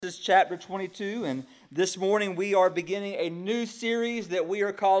This is chapter 22, and this morning we are beginning a new series that we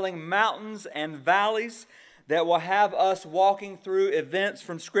are calling Mountains and Valleys, that will have us walking through events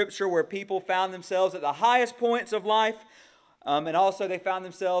from Scripture where people found themselves at the highest points of life, and also they found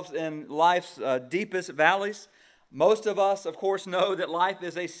themselves in life's deepest valleys. Most of us, of course, know that life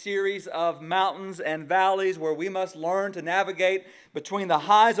is a series of mountains and valleys where we must learn to navigate between the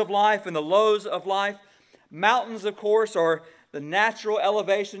highs of life and the lows of life. Mountains, of course, are the natural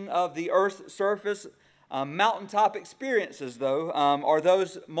elevation of the earth's surface. Mountaintop experiences, though, are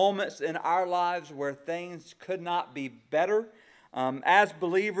those moments in our lives where things could not be better. As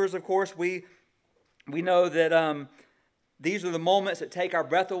believers, of course, we know that these are the moments that take our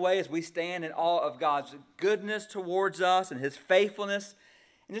breath away as we stand in awe of God's goodness towards us and His faithfulness.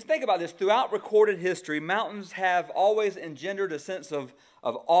 And just think about this. Throughout recorded history, mountains have always engendered a sense of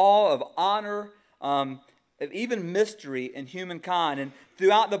awe, of honor, of even mystery in humankind. And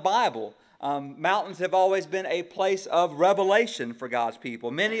throughout the Bible, mountains have always been a place of revelation for God's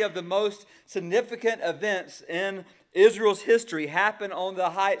people. Many of the most significant events in Israel's history happen on the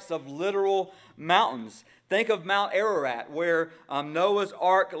heights of literal mountains. Think of Mount Ararat, where Noah's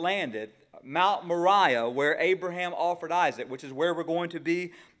Ark landed. Mount Moriah, where Abraham offered Isaac, which is where we're going to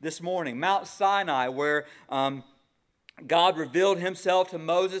be this morning. Mount Sinai, where God revealed Himself to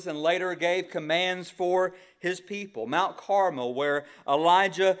Moses and later gave commands for His people. Mount Carmel, where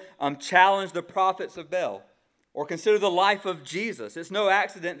Elijah challenged the prophets of Baal. Or consider the life of Jesus. It's no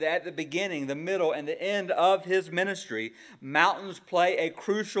accident that at the beginning, the middle, and the end of His ministry, mountains play a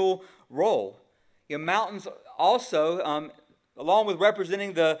crucial role. Mountains also, along with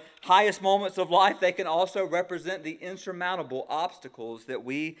representing the highest moments of life, they can also represent the insurmountable obstacles that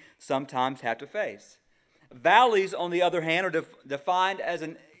we sometimes have to face. Valleys, on the other hand, are defined as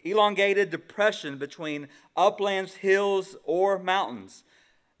an elongated depression between uplands, hills, or mountains.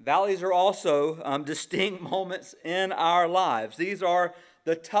 Valleys are also distinct moments in our lives. These are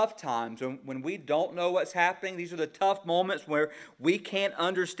the tough times when we don't know what's happening. These are the tough moments where we can't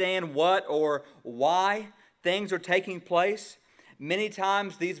understand what or why things are taking place. Many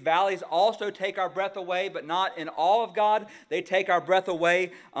times these valleys also take our breath away, but not in awe of God. They take our breath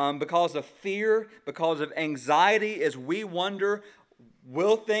away because of fear, because of anxiety, as we wonder,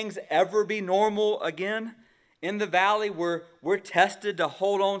 will things ever be normal again? In the valley, we're tested to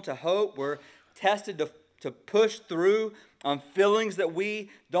hold on to hope. We're tested to push through feelings that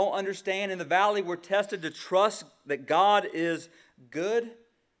we don't understand. In the valley, we're tested to trust that God is good.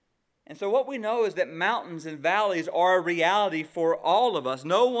 And so what we know is that mountains and valleys are a reality for all of us.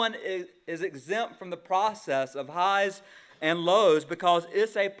 No one is exempt from the process of highs and lows because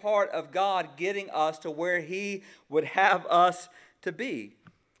it's a part of God getting us to where He would have us to be.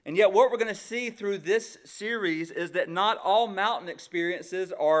 And yet what we're going to see through this series is that not all mountain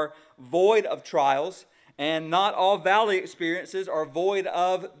experiences are void of trials, and not all valley experiences are void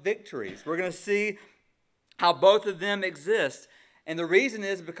of victories. We're going to see how both of them exist. And the reason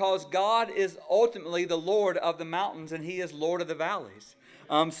is because God is ultimately the Lord of the mountains and He is Lord of the valleys.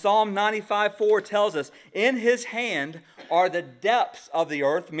 Psalm 95:4 tells us, in His hand are the depths of the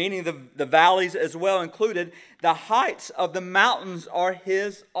earth, meaning the valleys as well included. The heights of the mountains are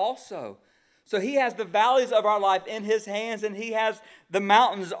His also. So He has the valleys of our life in His hands, and He has the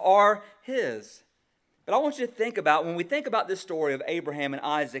mountains are His. But I want you to think about, when we think about this story of Abraham and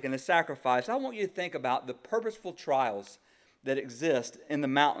Isaac and the sacrifice, I want you to think about the purposeful trials that exist in the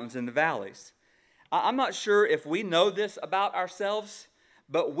mountains and the valleys. I'm not sure if we know this about ourselves,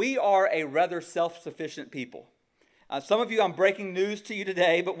 but we are a rather self-sufficient people. Some of you, I'm breaking news to you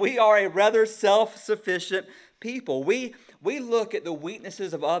today, but we are a rather self-sufficient people. We look at the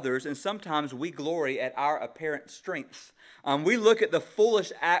weaknesses of others, and sometimes we glory at our apparent strengths. We look at the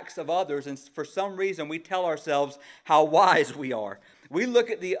foolish acts of others, and for some reason we tell ourselves how wise we are. We look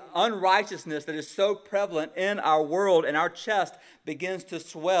at the unrighteousness that is so prevalent in our world, and our chest begins to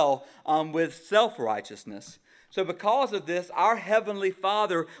swell with self-righteousness. So because of this, our Heavenly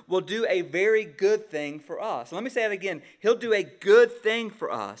Father will do a very good thing for us. Let me say it again. He'll do a good thing for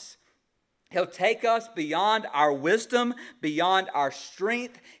us. He'll take us beyond our wisdom, beyond our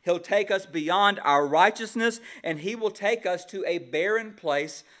strength. He'll take us beyond our righteousness, and He will take us to a barren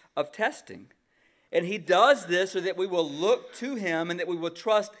place of testing. And He does this so that we will look to Him and that we will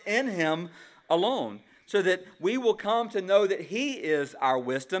trust in Him alone, so that we will come to know that He is our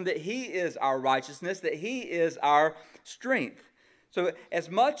wisdom, that He is our righteousness, that He is our strength. So as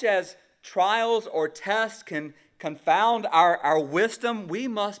much as trials or tests can confound our wisdom, we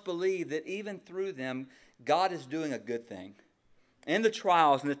must believe that even through them, God is doing a good thing. In the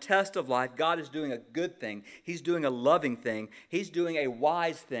trials and the test of life, God is doing a good thing. He's doing a loving thing. He's doing a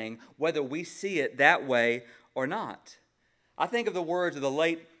wise thing, whether we see it that way or not. I think of the words of the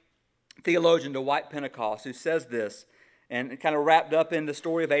late theologian Dwight Pentecost, who says this, and kind of wrapped up in the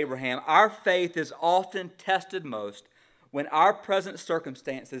story of Abraham. Our faith is often tested most when our present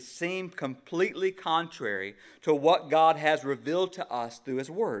circumstances seem completely contrary to what God has revealed to us through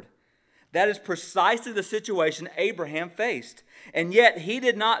His Word. That is precisely the situation Abraham faced. And yet he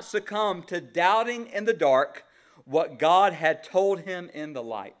did not succumb to doubting in the dark what God had told him in the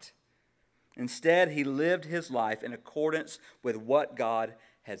light. Instead, he lived his life in accordance with what God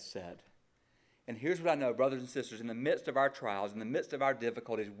had said. And here's what I know, brothers and sisters, in the midst of our trials, in the midst of our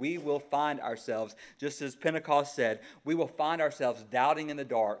difficulties, we will find ourselves, just as Pentecost said, we will find ourselves doubting in the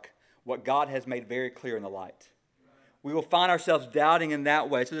dark what God has made very clear in the light. We will find ourselves doubting in that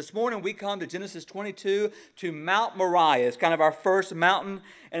way. So this morning we come to Genesis 22 to Mount Moriah. It's kind of our first mountain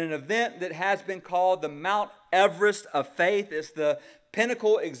and an event that has been called the Mount Everest of faith. It's the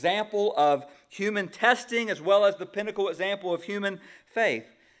pinnacle example of human testing as well as the pinnacle example of human faith.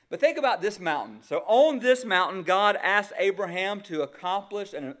 But think about this mountain. So on this mountain, God asked Abraham to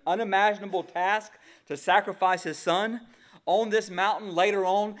accomplish an unimaginable task to sacrifice his son. On this mountain, later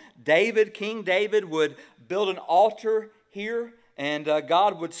on, King David would build an altar here, and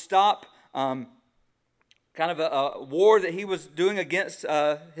God would stop kind of a war that he was doing against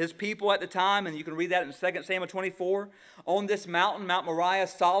his people at the time, and you can read that in 2 Samuel 24. On this mountain, Mount Moriah,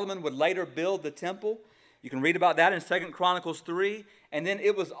 Solomon would later build the temple. You can read about that in 2 Chronicles 3. And then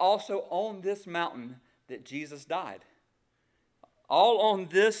it was also on this mountain that Jesus died. All on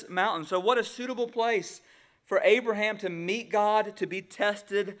this mountain. So what a suitable place for Abraham to meet God, to be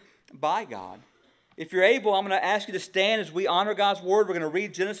tested by God. If you're able, I'm going to ask you to stand as we honor God's word. We're going to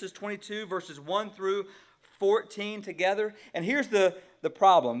read Genesis 22, verses 1 through 14 together. And here's the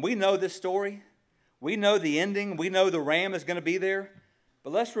problem. We know this story. We know the ending. We know the ram is going to be there.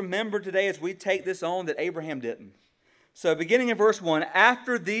 But let's remember today as we take this on that Abraham didn't. So beginning in verse 1,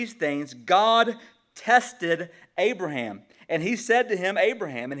 after these things, God tested Abraham. And he said to him,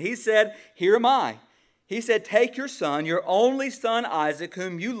 Abraham, and he said, here am I. He said, take your son, your only son Isaac,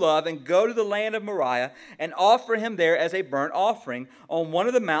 whom you love, and go to the land of Moriah, and offer him there as a burnt offering on one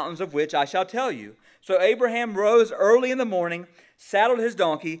of the mountains of which I shall tell you. So Abraham rose early in the morning, saddled his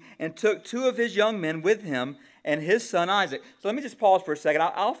donkey, and took 2 of his young men with him, and his son Isaac. So let me just pause for a second.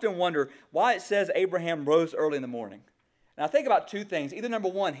 I often wonder why it says Abraham rose early in the morning. And I think about 2 things. Either number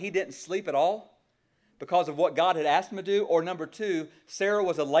 1, he didn't sleep at all because of what God had asked him to do, or number 2, Sarah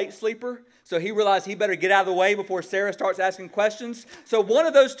was a late sleeper, so he realized he better get out of the way before Sarah starts asking questions. So one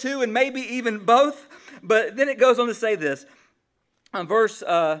of those 2, and maybe even both. But then it goes on to say this. On verse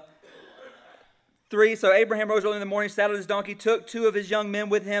 3, so Abraham rose early in the morning, saddled his donkey, took 2 of his young men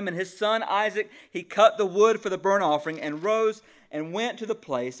with him, and his son Isaac. He cut the wood for the burnt offering, and rose and went to the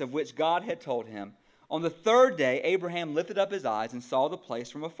place of which God had told him. On the 3rd day, Abraham lifted up his eyes and saw the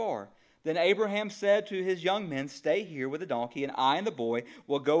place from afar. Then Abraham said to his young men, stay here with the donkey, and I and the boy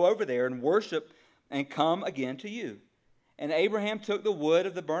will go over there and worship and come again to you. And Abraham took the wood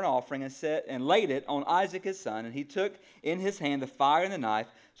of the burnt offering and laid it on Isaac his son, and he took in his hand the fire and the knife.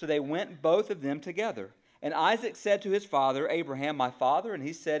 So they went both of them together. And Isaac said to his father, Abraham, my father, and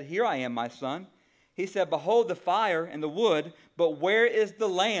he said, here I am, my son. He said, behold the fire and the wood, but where is the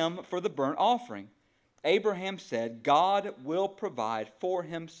lamb for the burnt offering? Abraham said, God will provide for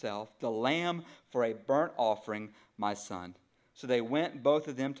himself the lamb for a burnt offering, my son. So they went both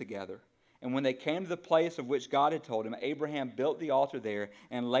of them together. And when they came to the place of which God had told him, Abraham built the altar there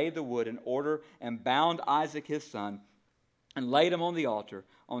and laid the wood in order and bound Isaac his son and laid him on the altar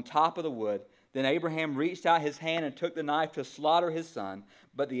on top of the wood. Then Abraham reached out his hand and took the knife to slaughter his son.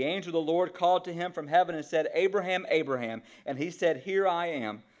 But the angel of the Lord called to him from heaven and said, Abraham, Abraham. And he said, here I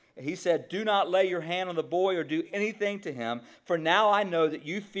am. He said, do not lay your hand on the boy or do anything to him, for now I know that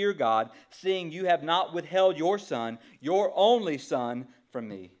you fear God, seeing you have not withheld your son, your only son, from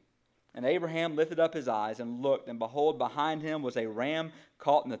me. And Abraham lifted up his eyes and looked, and behold, behind him was a ram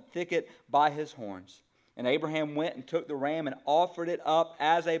caught in the thicket by his horns. And Abraham went and took the ram and offered it up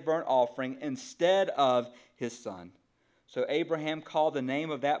as a burnt offering instead of his son. So Abraham called the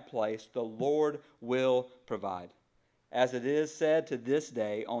name of that place, the Lord will provide. As it is said to this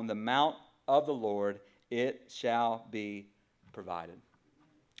day, on the mount of the Lord it shall be provided.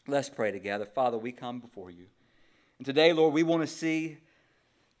 Let's pray together. Father, we come before you. And today, Lord, we want to see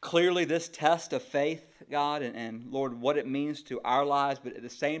clearly this test of faith, God, and Lord, what it means to our lives. But at the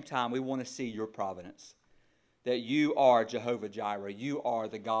same time, we want to see your providence. That you are Jehovah Jireh. You are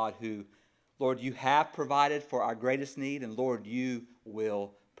the God who, Lord, you have provided for our greatest need, and Lord, you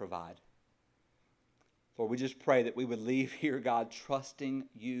will provide. Lord, we just pray that we would leave here, God, trusting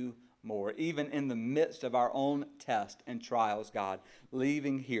you more, even in the midst of our own tests and trials, God,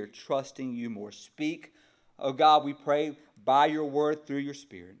 leaving here, trusting you more. Speak, oh God, we pray by your word through your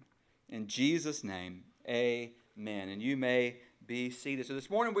Spirit. In Jesus' name, amen. And you may be seated. So this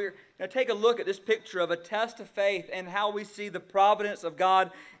morning we're going to take a look at this picture of a test of faith and how we see the providence of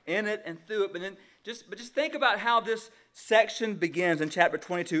God in it and through it. But just think about how this section begins in chapter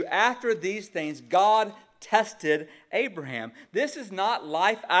 22. After these things, God tested Abraham. This is not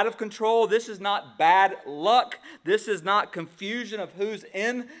life out of control. This is not bad luck. This is not confusion of who's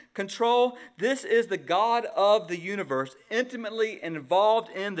in control. This is the God of the universe, intimately involved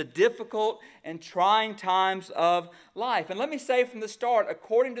in the difficult and trying times of life. And let me say from the start,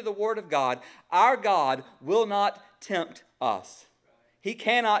 according to the Word of God, our God will not tempt us. He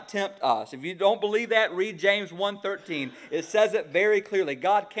cannot tempt us. If you don't believe that, read James 1:13. It says it very clearly.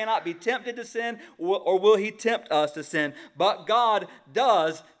 God cannot be tempted to sin, or will he tempt us to sin? But God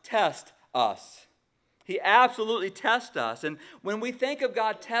does test us. He absolutely tests us. And when we think of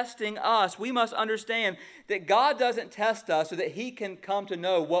God testing us, we must understand that God doesn't test us so that he can come to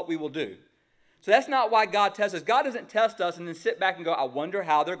know what we will do. So that's not why God tests us. God doesn't test us and then sit back and go, I wonder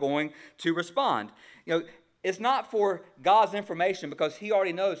how they're going to respond. It's not for God's information because he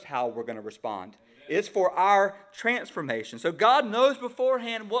already knows how we're going to respond. It's for our transformation. So God knows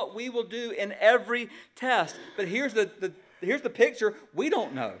beforehand what we will do in every test. But here's the picture. We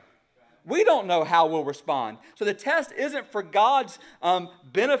don't know. We don't know how we'll respond. So the test isn't for God's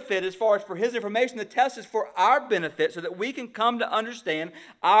benefit as far as for his information. The test is for our benefit so that we can come to understand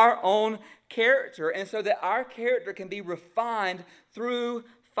our own character and so that our character can be refined through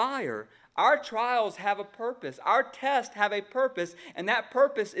fire. Our trials have a purpose. Our tests have a purpose, and that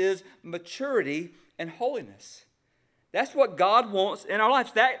purpose is maturity and holiness. That's what God wants in our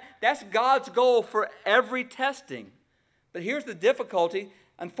lives. That's God's goal for every testing. But here's the difficulty.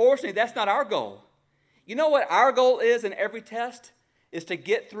 Unfortunately, that's not our goal. You know what our goal is in every test? Is to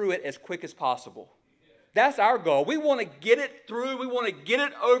get through it as quick as possible. That's our goal. We want to get it through. We want to get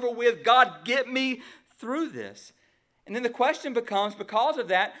it over with. God, get me through this. And then the question becomes, because of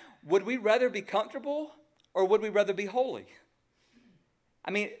that, would we rather be comfortable or would we rather be holy? I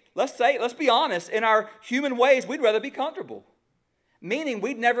mean, let's be honest. In our human ways, we'd rather be comfortable. Meaning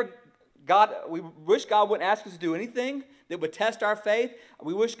we wish God wouldn't ask us to do anything that would test our faith.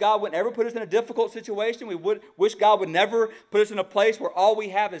 We wish God wouldn't ever put us in a difficult situation. We wish God would never put us in a place where all we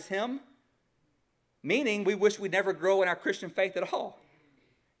have is him. Meaning we wish we'd never grow in our Christian faith at all.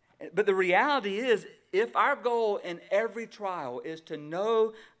 But the reality is, if our goal in every trial is to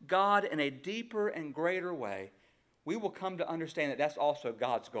know God in a deeper and greater way, we will come to understand that that's also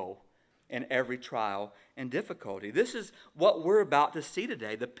God's goal in every trial and difficulty. This is what we're about to see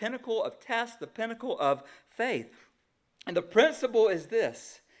today, the pinnacle of tests, the pinnacle of faith. And the principle is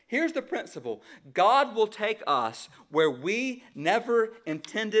this. Here's the principle. God will take us where we never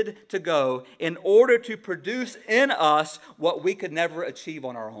intended to go in order to produce in us what we could never achieve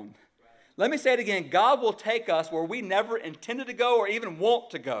on our own. Let me say it again. God will take us where we never intended to go or even want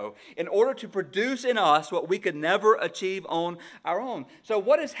to go in order to produce in us what we could never achieve on our own. So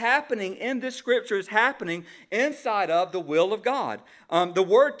what is happening in this scripture is happening inside of the will of God. The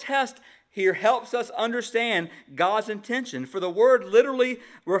word test here helps us understand God's intention. For the word literally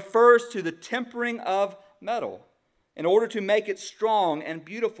refers to the tempering of metal in order to make it strong and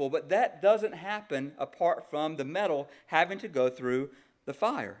beautiful. But that doesn't happen apart from the metal having to go through the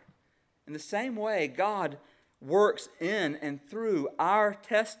fire. In the same way, God works in and through our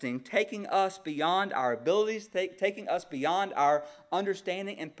testing, taking us beyond our abilities, taking us beyond our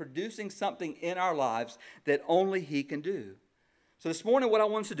understanding, and producing something in our lives that only he can do. So this morning what I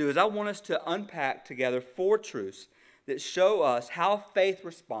want us to do is I want us to unpack together 4 truths that show us how faith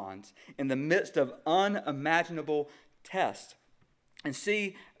responds in the midst of unimaginable tests and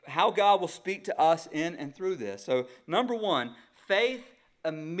see how God will speak to us in and through this. So number 1, faith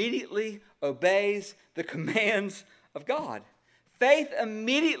immediately obeys the commands of God. Faith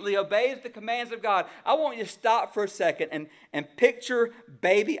immediately obeys the commands of God. I want you to stop for a second and picture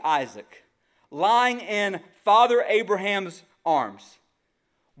baby Isaac lying in Father Abraham's arms.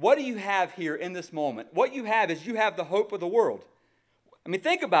 What do you have here in this moment? What you have is you have the hope of the world. I mean,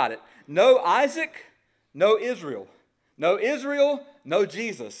 think about it. No Isaac, no Israel. No Israel, no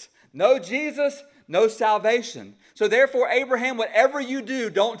Jesus. No Jesus, no salvation. So therefore, Abraham, whatever you do,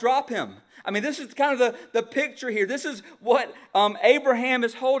 don't drop him. I mean, this is kind of the picture here. This is what Abraham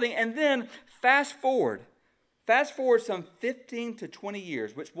is holding. And then fast forward Fast forward some 15 to 20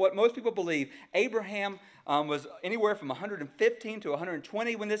 years, which what most people believe. Abraham was anywhere from 115 to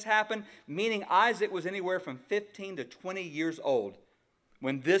 120 when this happened, meaning Isaac was anywhere from 15 to 20 years old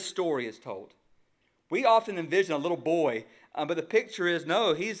when this story is told. We often envision a little boy, but the picture is,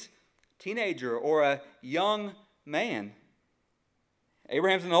 no, he's a teenager or a young man.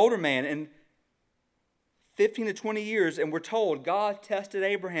 Abraham's an older man, and 15 to 20 years, and we're told God tested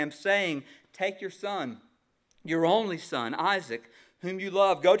Abraham, saying, take your son, your only son, Isaac, whom you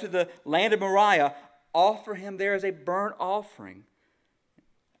love, go to the land of Moriah, offer him there as a burnt offering.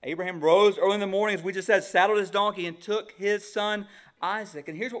 Abraham rose early in the morning, as we just said, saddled his donkey, and took his son Isaac.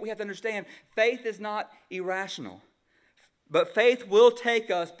 And here's what we have to understand. Faith is not irrational, but faith will take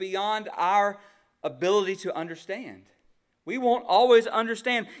us beyond our ability to understand. We won't always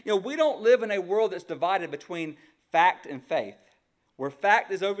understand. We don't live in a world that's divided between fact and faith, where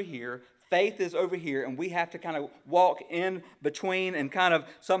fact is over here, faith is over here, and we have to kind of walk in between and kind of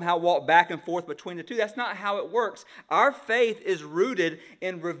somehow walk back and forth between the two. That's not how it works. Our faith is rooted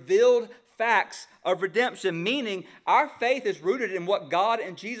in revealed facts of redemption, meaning our faith is rooted in what God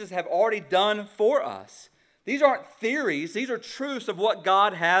and Jesus have already done for us. These aren't theories. These are truths of what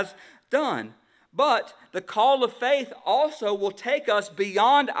God has done. But the call of faith also will take us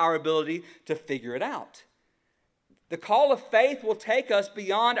beyond our ability to figure it out. The call of faith will take us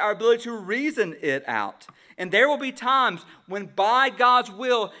beyond our ability to reason it out. And there will be times when by God's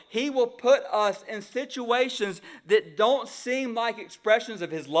will, He will put us in situations that don't seem like expressions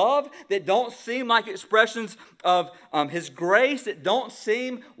of His love, that don't seem like expressions of His grace, that don't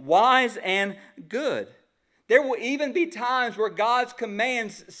seem wise and good. There will even be times where God's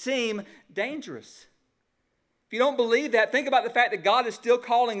commands seem dangerous. If you don't believe that, think about the fact that God is still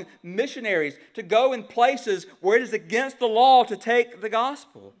calling missionaries to go in places where it is against the law to take the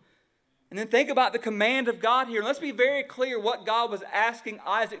gospel. And then think about the command of God here. And let's be very clear what God was asking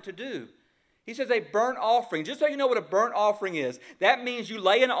Isaac to do. He says a burnt offering. Just so you know what a burnt offering is, that means you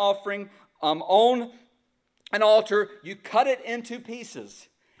lay an offering on an altar, you cut it into pieces,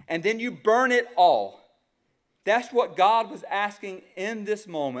 and then you burn it all. That's what God was asking in this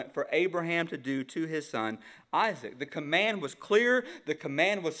moment for Abraham to do to his son Isaac. The command was clear. The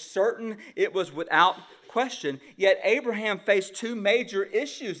command was certain. It was without question. Yet Abraham faced two major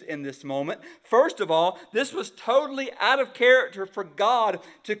issues in this moment. First of all, this was totally out of character for God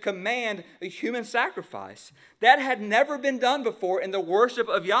to command a human sacrifice. That had never been done before in the worship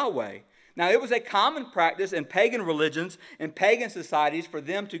of Yahweh. Now, it was a common practice in pagan religions and pagan societies for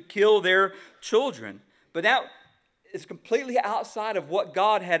them to kill their children. But that is completely outside of what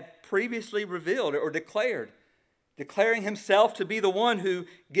God had previously revealed or declared, declaring Himself to be the one who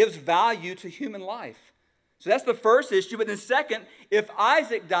gives value to human life. So that's the first issue. But then second, if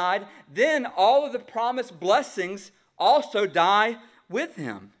Isaac died, then all of the promised blessings also die with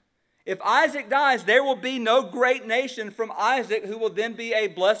him. If Isaac dies, there will be no great nation from Isaac who will then be a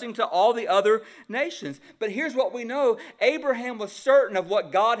blessing to all the other nations. But here's what we know. Abraham was certain of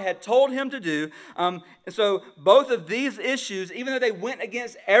what God had told him to do. And so both of these issues, even though they went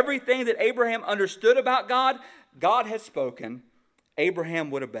against everything that Abraham understood about God, God had spoken, Abraham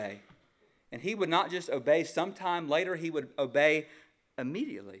would obey. And he would not just obey sometime later, he would obey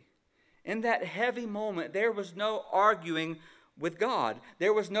immediately. In that heavy moment, there was no arguing with God.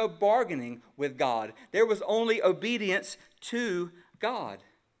 There was no bargaining with God. There was only obedience to God.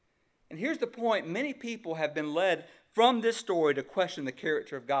 And here's the point. Many people have been led from this story to question the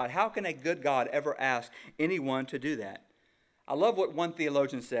character of God. How can a good God ever ask anyone to do that? I love what one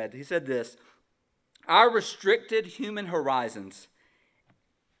theologian said. He said this: our restricted human horizons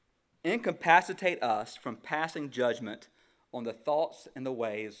incapacitate us from passing judgment on the thoughts and the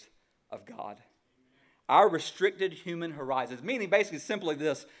ways of God. Our restricted human horizons, meaning basically simply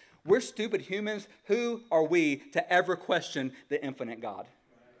this: we're stupid humans. Who are we to ever question the infinite God?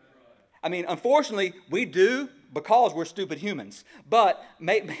 I mean, unfortunately, we do because we're stupid humans. But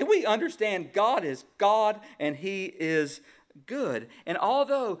may we understand God is God and He is good. And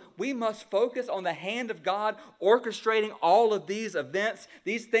although we must focus on the hand of God orchestrating all of these events,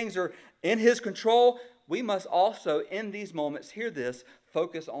 these things are in His control, we must also, in these moments, hear this,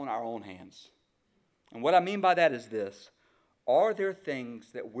 focus on our own hands. And what I mean by that is this: are there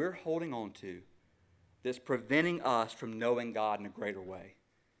things that we're holding on to that's preventing us from knowing God in a greater way?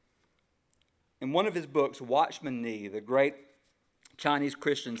 In one of his books, Watchman Nee, the great Chinese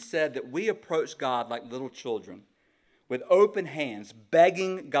Christian, said that we approach God like little children with open hands,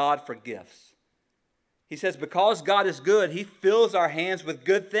 begging God for gifts. He says, because God is good, He fills our hands with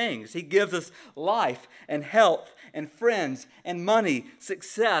good things. He gives us life and health and friends and money,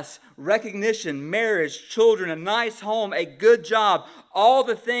 success, recognition, marriage, children, a nice home, a good job, all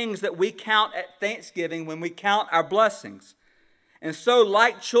the things that we count at Thanksgiving when we count our blessings. And so,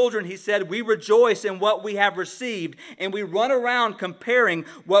 like children, he said, we rejoice in what we have received, and we run around comparing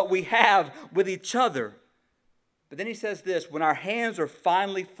what we have with each other. But then he says this, when our hands are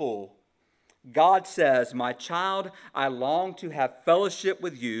finally full, God says, my child, I long to have fellowship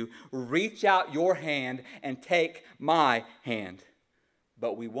with you. Reach out your hand and take my hand.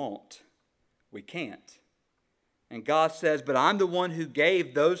 But we won't. We can't. And God says, but I'm the one who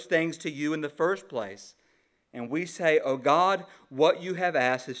gave those things to you in the first place. And we say, oh God, what you have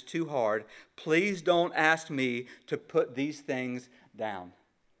asked is too hard. Please don't ask me to put these things down.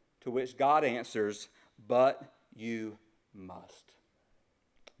 To which God answers, but you must.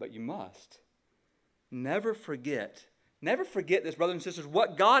 But you must. Never forget this, brothers and sisters.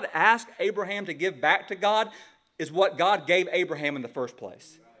 What God asked Abraham to give back to God is what God gave Abraham in the first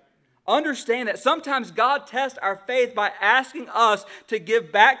place. Understand that sometimes God tests our faith by asking us to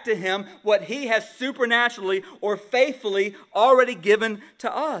give back to Him what He has supernaturally or faithfully already given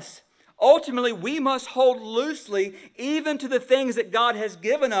to us. Ultimately, we must hold loosely even to the things that God has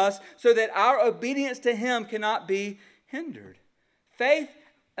given us so that our obedience to Him cannot be hindered. Faith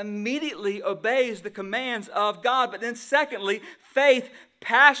immediately obeys the commands of God. But then secondly, faith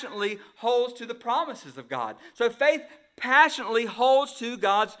passionately holds to the promises of God. So faith passionately holds to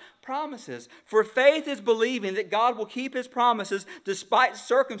God's promises. For faith is believing that God will keep His promises despite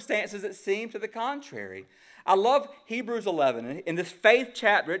circumstances that seem to the contrary. I love Hebrews 11. In this faith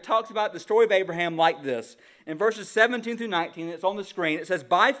chapter, it talks about the story of Abraham like this. In verses 17 through 19, it's on the screen. It says,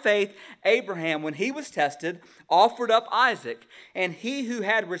 by faith, Abraham, when he was tested, offered up Isaac. And he who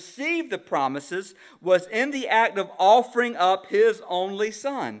had received the promises was in the act of offering up his only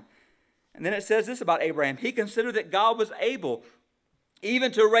son. And then it says this about Abraham. He considered that God was able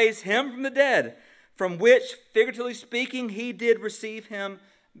even to raise him from the dead, from which, figuratively speaking, he did receive him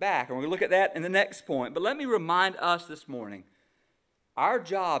back. And we're going to look at that in the next point. But let me remind us this morning, our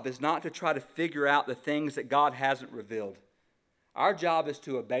job is not to try to figure out the things that God hasn't revealed. Our job is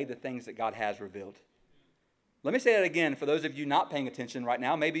to obey the things that God has revealed. Let me say that again for those of you not paying attention right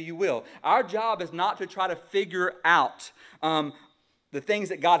now. Maybe you will. Our job is not to try to figure out the things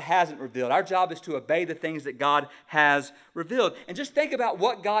that God hasn't revealed. Our job is to obey the things that God has revealed. And just think about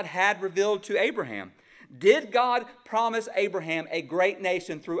what God had revealed to Abraham. Did God promise Abraham a great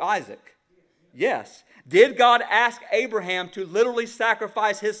nation through Isaac? Yes. Did God ask Abraham to literally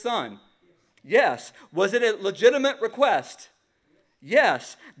sacrifice his son? Yes. Was it a legitimate request?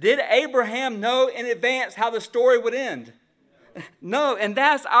 Yes. Did Abraham know in advance how the story would end? No, and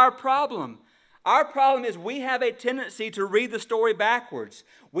that's our problem. Our problem is we have a tendency to read the story backwards.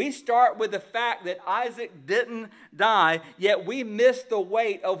 We start with the fact that Isaac didn't die, yet we miss the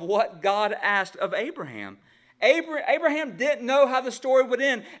weight of what God asked of Abraham. Abraham didn't know how the story would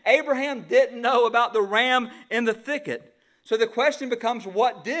end. Abraham didn't know about the ram in the thicket. So the question becomes,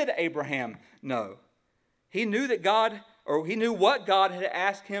 what did Abraham know? He knew he knew what God had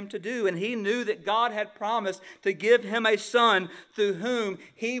asked him to do, and he knew that God had promised to give him a son through whom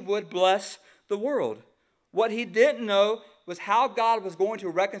he would bless the world. What he didn't know was how God was going to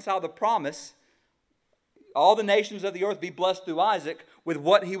reconcile the promise, all the nations of the earth be blessed through Isaac, with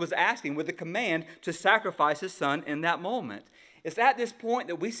what he was asking, with the command to sacrifice his son in that moment. It's at this point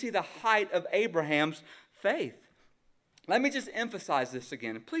that we see the height of Abraham's faith. Let me just emphasize this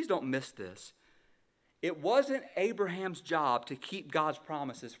again, and please don't miss this. It wasn't Abraham's job to keep God's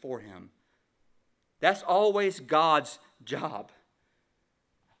promises for him. That's always God's job.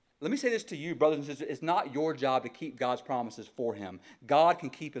 Let me say this to you, brothers and sisters. It's not your job to keep God's promises for Him. God can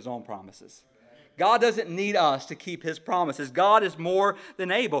keep His own promises. God doesn't need us to keep His promises. God is more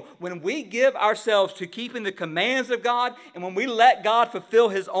than able. When we give ourselves to keeping the commands of God, and when we let God fulfill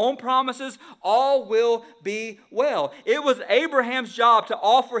His own promises, all will be well. It was Abraham's job to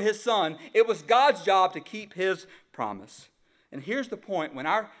offer his son. It was God's job to keep His promise. And here's the point. When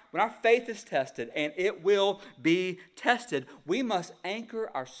our faith is tested, and it will be tested, we must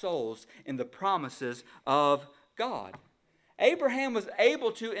anchor our souls in the promises of God. Abraham was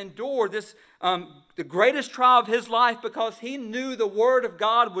able to endure this, the greatest trial of his life, because he knew the word of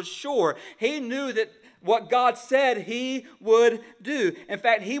God was sure. He knew that what God said He would do. In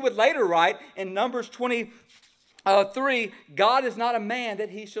fact, he would later write in Numbers 23, God is not a man that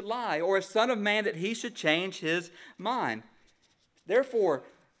He should lie, or a son of man that He should change His mind. Therefore,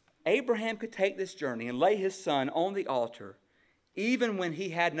 Abraham could take this journey and lay his son on the altar, even when he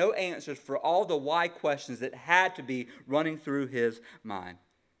had no answers for all the why questions that had to be running through his mind.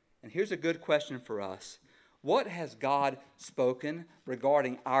 And here's a good question for us. What has God spoken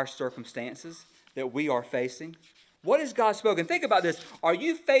regarding our circumstances that we are facing? What has God spoken? Think about this. Are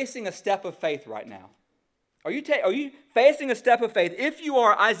you facing a step of faith right now? Are you facing a step of faith? If you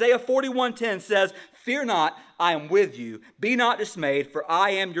are, Isaiah 41:10 says, "Fear not, I am with you. Be not dismayed, for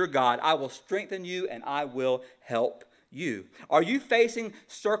I am your God. I will strengthen you and I will help you." Are you facing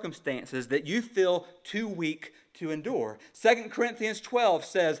circumstances that you feel too weak to endure? 2 Corinthians 12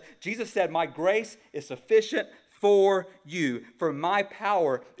 says, Jesus said, "My grace is sufficient for you, for my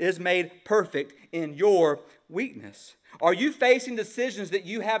power is made perfect in your weakness." Are you facing decisions that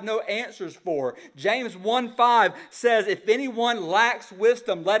you have no answers for? James 1:5 says, "If anyone lacks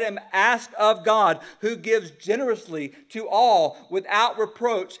wisdom, let him ask of God, who gives generously to all without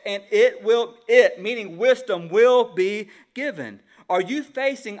reproach, and meaning wisdom, will be given." Are you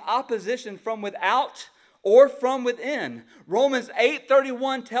facing opposition from without or from within? Romans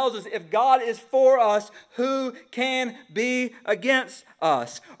 8:31 tells us, if God is for us, who can be against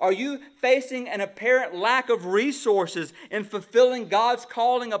us? Are you facing an apparent lack of resources in fulfilling God's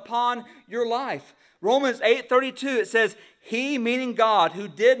calling upon your life? Romans 8:32, it says, "He," meaning God, "who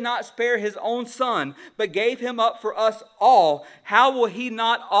did not spare his own son, but gave him up for us all, how will he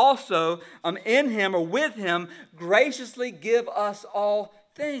not also in him or with him graciously give us all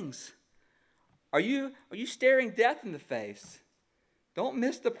things?" Are you staring death in the face? Don't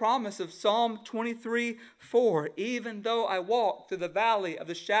miss the promise of Psalm 23:4. "Even though I walk through the valley of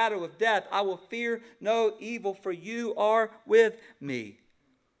the shadow of death, I will fear no evil, for you are with me."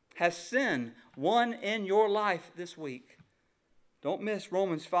 Has sin won in your life this week? Don't miss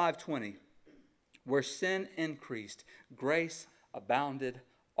Romans 5:20. "Where sin increased, grace abounded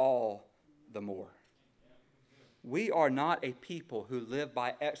all the more." We are not a people who live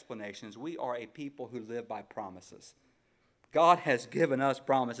by explanations. We are a people who live by promises. God has given us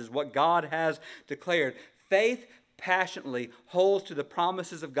promises, what God has declared. Faith passionately holds to the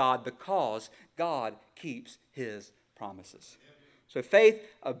promises of God because God keeps his promises. So faith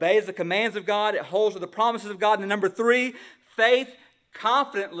obeys the commands of God. It holds to the promises of God. And number 3, faith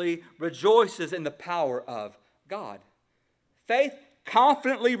confidently rejoices in the power of God. Faith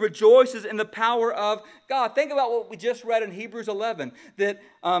confidently rejoices in the power of God. Think about what we just read in Hebrews 11, that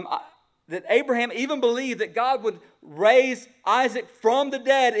Abraham even believed that God would raise Isaac from the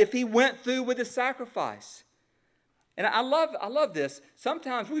dead if he went through with his sacrifice. And I love this.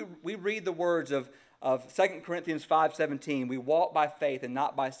 Sometimes we read the words of 2 Corinthians 5:17, "We walk by faith and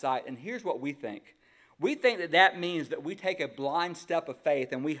not by sight." And here's what we think. We think that means that we take a blind step of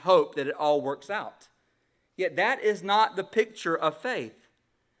faith and we hope that it all works out. Yet that is not the picture of faith.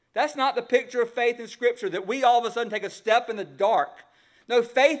 That's not the picture of faith in Scripture, that we all of a sudden take a step in the dark. No,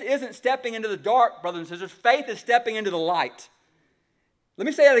 faith isn't stepping into the dark, brothers and sisters. Faith is stepping into the light. Let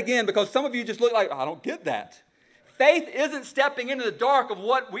me say that again, because some of you just look like, I don't get that. Faith isn't stepping into the dark of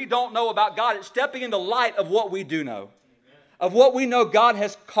what we don't know about God. It's stepping into the light of what we do know. Of what we know God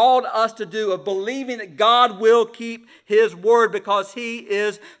has called us to do, of believing that God will keep his word because he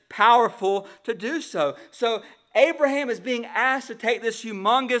is powerful to do so. So Abraham is being asked to take this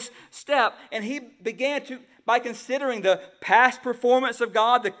humongous step, and he began by considering the past performance of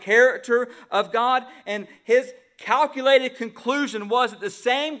God, the character of God, and his calculated conclusion was that the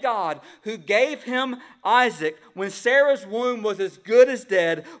same God who gave him Isaac when Sarah's womb was as good as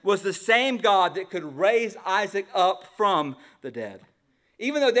dead was the same God that could raise Isaac up from the dead.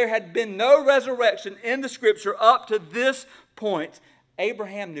 Even though there had been no resurrection in the Scripture up to this point,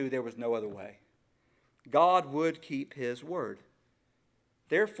 Abraham knew there was no other way. God would keep his word.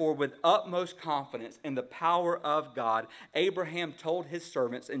 Therefore, with utmost confidence in the power of God, Abraham told his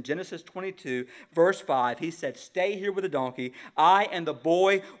servants in Genesis 22, verse 5, he said, "Stay here with the donkey. I and the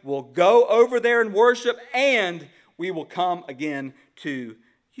boy will go over there and worship, and we will come again to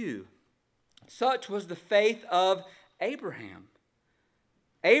you." Such was the faith of Abraham.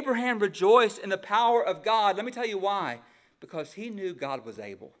 Abraham rejoiced in the power of God. Let me tell you why. Because he knew God was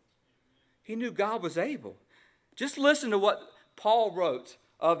able. He knew God was able. Just listen to what Paul wrote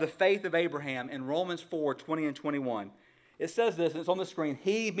of the faith of Abraham in Romans 4:20 and 21. It says this, and it's on the screen.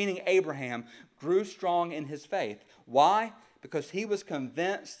 "He," meaning Abraham, "grew strong in his faith." Why? Because he was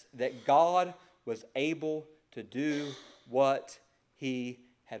convinced that God was able to do what he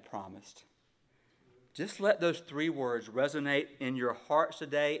had promised. Just let those 3 words resonate in your hearts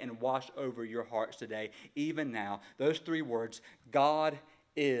today and wash over your hearts today, even now. Those 3 words, God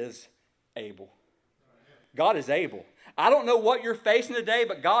is able. God is able. I don't know what you're facing today,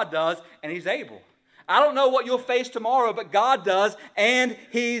 but God does, and he's able. I don't know what you'll face tomorrow, but God does, and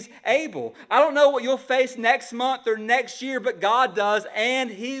He's able. I don't know what you'll face next month or next year, but God does, and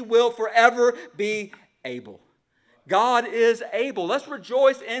He will forever be able. God is able. Let's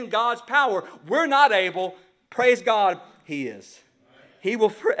rejoice in God's power. We're not able. Praise God, He is. He will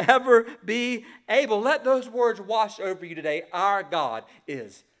forever be able. Let those words wash over you today. Our God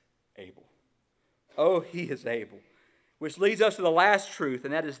is able. Oh, He is able. Which leads us to the last truth,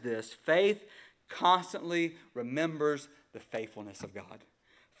 and that is this: faith constantly remembers the faithfulness of God.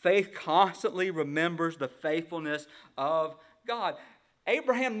 Faith constantly remembers the faithfulness of God.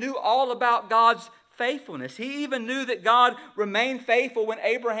 Abraham knew all about God's faithfulness. He even knew that God remained faithful when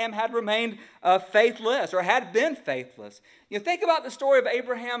Abraham had remained faithless or had been faithless. You know, think about the story of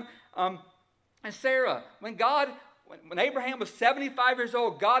Abraham and Sarah. When Abraham was 75 years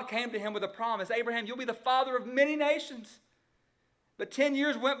old, God came to him with a promise. Abraham, you'll be the father of many nations. But 10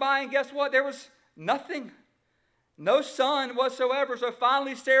 years went by, and guess what? There was nothing. No son whatsoever. So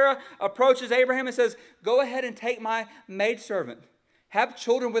finally Sarah approaches Abraham and says, go ahead and take my maidservant. Have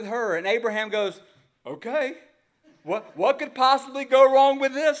children with her. And Abraham goes, okay. What could possibly go wrong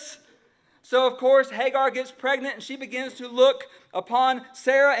with this? So of course Hagar gets pregnant, and she begins to look upon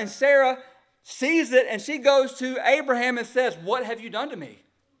Sarah, and Sarah sees it, and she goes to Abraham and says, what have you done to me?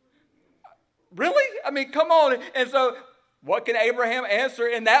 Really? I mean, come on. And so what can Abraham answer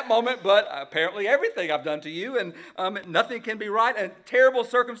in that moment but apparently everything I've done to you, and nothing can be right, a terrible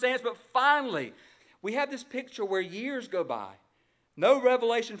circumstance. But finally, we have this picture where years go by. No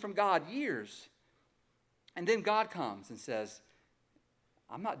revelation from God, years. And then God comes and says,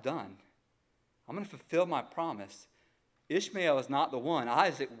 I'm not done. I'm going to fulfill my promise. Ishmael is not the one.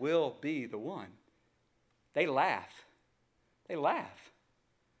 Isaac will be the one. They laugh. They laugh.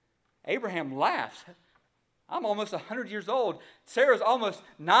 Abraham laughs. I'm almost 100 years old. Sarah's almost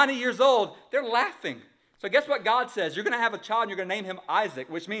 90 years old. They're laughing. So guess what God says? You're going to have a child and you're going to name him Isaac,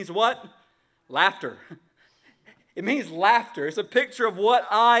 which means what? Laughter. It means laughter. It's a picture of what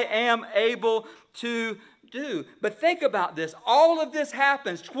I am able to do. But think about this. All of this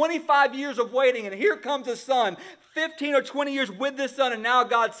happens. 25 years of waiting, and here comes a son. 15 or 20 years with this son, and now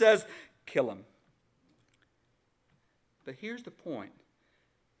God says, kill him. But here's the point.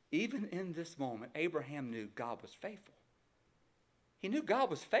 Even in this moment, Abraham knew God was faithful. He knew God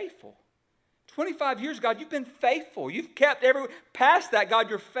was faithful. 25 years, God, you've been faithful. You've kept past that, God,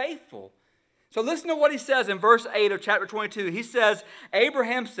 you're faithful. So listen to what he says in verse 8 of chapter 22. He says,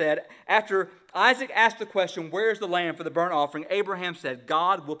 Abraham said, after Isaac asked the question, where's the lamb for the burnt offering? Abraham said,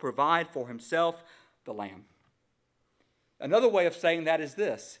 God will provide for himself the lamb. Another way of saying that is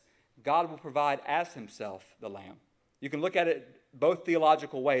this: God will provide as himself the lamb. You can look at it both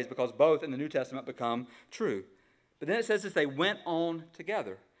theological ways, because both in the New Testament become true. But then it says this: they went on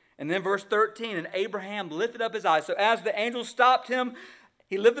together. And then verse 13, and Abraham lifted up his eyes. So as the angel stopped him,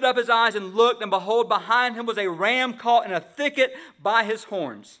 he lifted up his eyes and looked, and behold, behind him was a ram caught in a thicket by his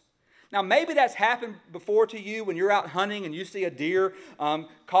horns. Now, maybe that's happened before to you when you're out hunting and you see a deer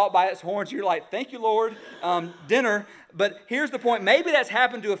caught by its horns. You're like, thank you, Lord, dinner. But here's the point. Maybe that's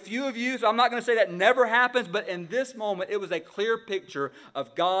happened to a few of you, so I'm not going to say that never happens. But in this moment, it was a clear picture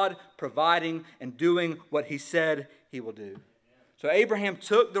of God providing and doing what he said he will do. So Abraham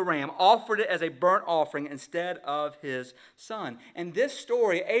took the ram, offered it as a burnt offering instead of his son. And this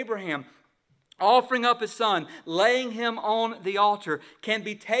story, Abraham offering up his son, laying him on the altar, can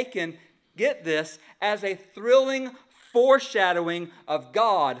be taken, get this, as a thrilling foreshadowing of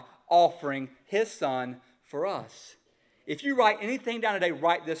God offering his son for us. If you write anything down today,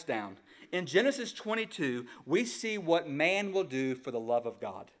 write this down. In Genesis 22, we see what man will do for the love of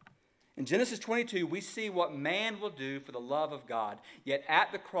God. In Genesis 22, we see what man will do for the love of God. Yet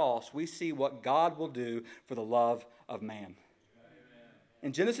at the cross, we see what God will do for the love of man.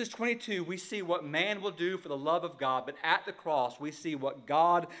 In Genesis 22, we see what man will do for the love of God, but at the cross, we see what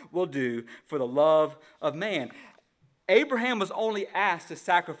God will do for the love of man. Abraham was only asked to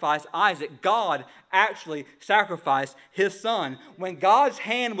sacrifice Isaac. God actually sacrificed his son. When God's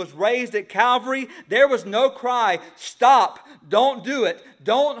hand was raised at Calvary, there was no cry, stop, don't do it,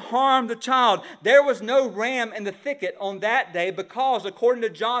 don't harm the child. There was no ram in the thicket on that day because, according to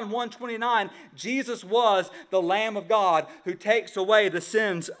John 1:29, Jesus was the Lamb of God who takes away the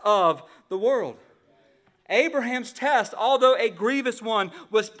sins of the world. Abraham's test, although a grievous one,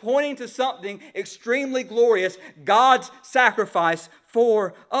 was pointing to something extremely glorious, God's sacrifice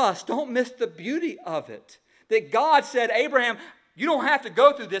for us. Don't miss the beauty of it. That God said, Abraham, you don't have to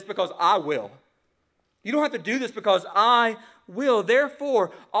go through this because I will. You don't have to do this because I will.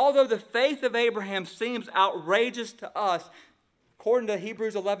 Therefore, although the faith of Abraham seems outrageous to us, according to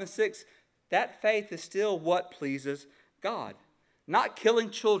Hebrews 11:6, that faith is still what pleases God. Not killing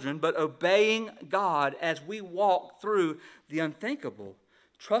children, but obeying God as we walk through the unthinkable.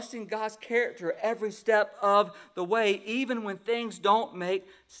 Trusting God's character every step of the way, even when things don't make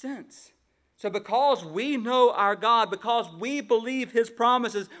sense. So because we know our God, because we believe His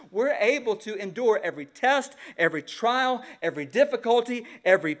promises, we're able to endure every test, every trial, every difficulty,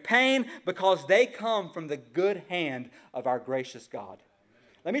 every pain, because they come from the good hand of our gracious God.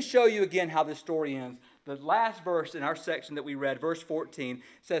 Let me show you again how this story ends. The last verse in our section that we read, verse 14,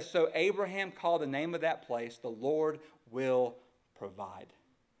 says, "So Abraham called the name of that place, the Lord will provide.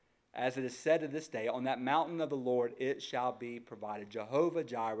 As it is said to this day, on that mountain of the Lord it shall be provided." Jehovah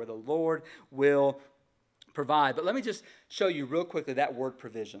Jireh, the Lord will provide. But let me just show you real quickly that word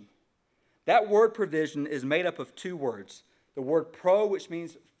provision. That word provision is made up of two words. The word pro, which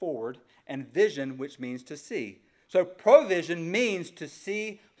means forward, and vision, which means to see. So provision means to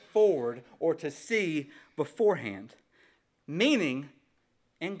see forward or to see beforehand. Meaning,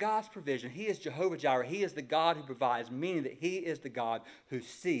 in God's provision, He is Jehovah Jireh. He is the God who provides, meaning that He is the God who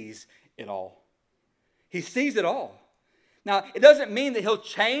sees it all. He sees it all. Now, it doesn't mean that He'll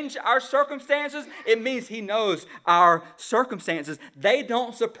change our circumstances. It means He knows our circumstances. They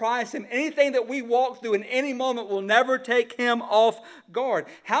don't surprise Him. Anything that we walk through in any moment will never take Him off guard.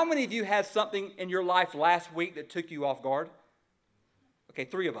 How many of you had something in your life last week that took you off guard? Okay,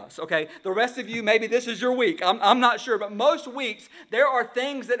 3 of us. Okay, the rest of you, maybe this is your week. I'm not sure. But most weeks, there are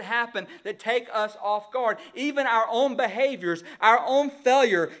things that happen that take us off guard. Even our own behaviors, our own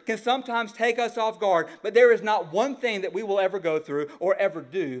failure can sometimes take us off guard. But there is not one thing that we will ever go through or ever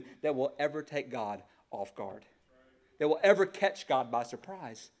do that will ever take God off guard. That will ever catch God by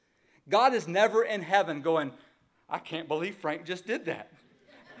surprise. God is never in heaven going, "I can't believe Frank just did that.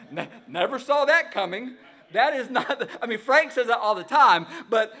 Never saw that coming." That is not, Frank says that all the time,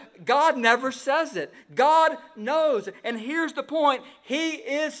 but God never says it. God knows. And here's the point. He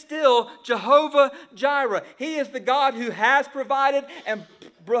is still Jehovah Jireh. He is the God who has provided, and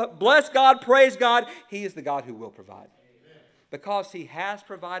bless God, praise God, He is the God who will provide. Amen. Because He has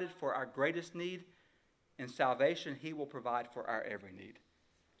provided for our greatest need in salvation, He will provide for our every need.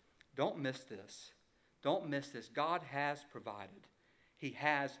 Don't miss this. Don't miss this. God has provided. He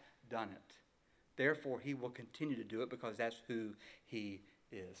has done it. Therefore, He will continue to do it because that's who He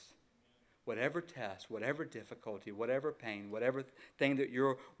is. Whatever test, whatever difficulty, whatever pain, whatever thing that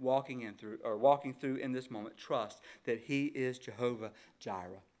you're walking through in this moment, trust that He is Jehovah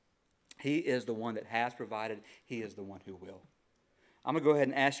Jireh. He is the one that has provided. He is the one who will. I'm going to go ahead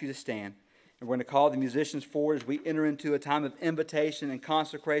and ask you to stand. And we're going to call the musicians forward as we enter into a time of invitation and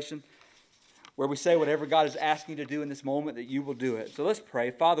consecration, where we say whatever God is asking you to do in this moment, that you will do it. So let's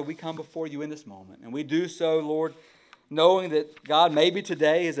pray. Father, we come before you in this moment. And we do so, Lord, knowing that, God, maybe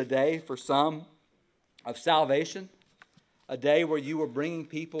today is a day for some of salvation. A day where you are bringing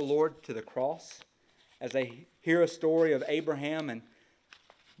people, Lord, to the cross. As they hear a story of Abraham and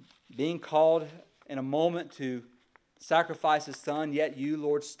being called in a moment to sacrifice his son, yet you,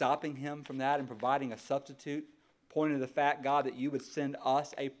 Lord, stopping him from that and providing a substitute. Pointing to the fact, God, that you would send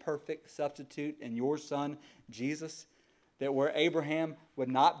us a perfect substitute in your Son, Jesus. That where Abraham would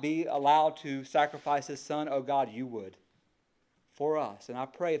not be allowed to sacrifice his son, oh God, you would. For us. And I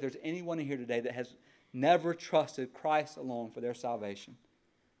pray if there's anyone in here today that has never trusted Christ alone for their salvation,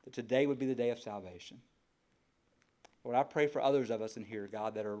 that today would be the day of salvation. Lord, I pray for others of us in here,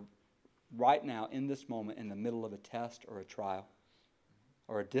 God, that are right now in this moment in the middle of a test or a trial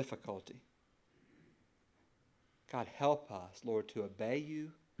or a difficulty. God, help us, Lord, to obey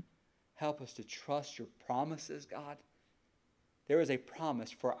you. Help us to trust your promises, God. There is a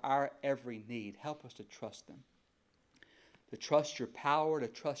promise for our every need. Help us to trust them. To trust your power, to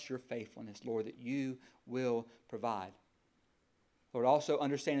trust your faithfulness, Lord, that you will provide. Lord, also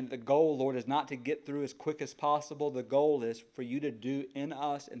understanding that the goal, Lord, is not to get through as quick as possible. The goal is for you to do in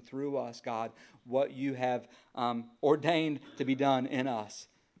us and through us, God, what you have ordained to be done in us,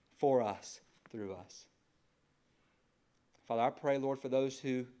 for us, through us. Father, I pray, Lord, for those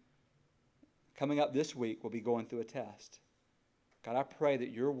who, coming up this week, will be going through a test. God, I pray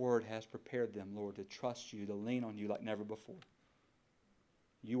that your word has prepared them, Lord, to trust you, to lean on you like never before.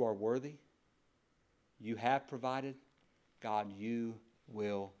 You are worthy. You have provided. God, you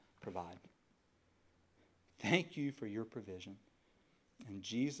will provide. Thank you for your provision. In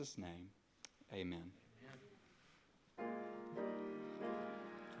Jesus' name, amen.